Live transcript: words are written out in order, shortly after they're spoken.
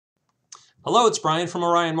Hello, it's Brian from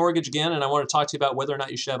Orion Mortgage again, and I want to talk to you about whether or not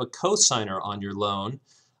you should have a cosigner on your loan.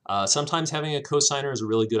 Sometimes having a cosigner is a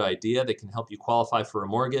really good idea. They can help you qualify for a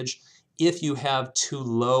mortgage if you have too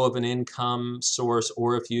low of an income source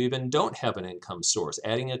or if you even don't have an income source.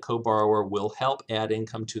 Adding a co-borrower will help add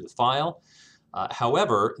income to the file.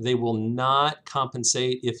 However, they will not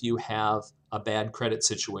compensate if you have a bad credit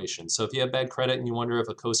situation. So if you have bad credit and you wonder if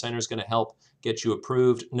a cosigner is going to help get you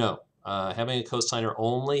approved, no. Having a cosigner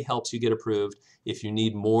only helps you get approved if you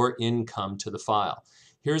need more income to the file.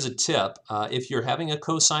 Here's a tip. If you're having a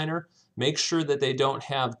cosigner, make sure that they don't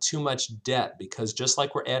have too much debt, because just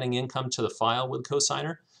like we're adding income to the file with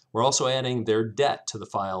cosigner, we're also adding their debt to the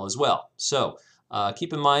file as well. So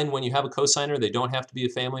keep in mind, when you have a cosigner, they don't have to be a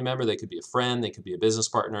family member. They could be a friend. They could be a business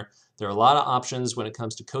partner. There are a lot of options when it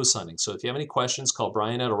comes to cosigning. So if you have any questions, call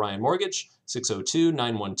Brian at Orion Mortgage,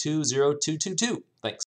 602-912-0222. Thanks.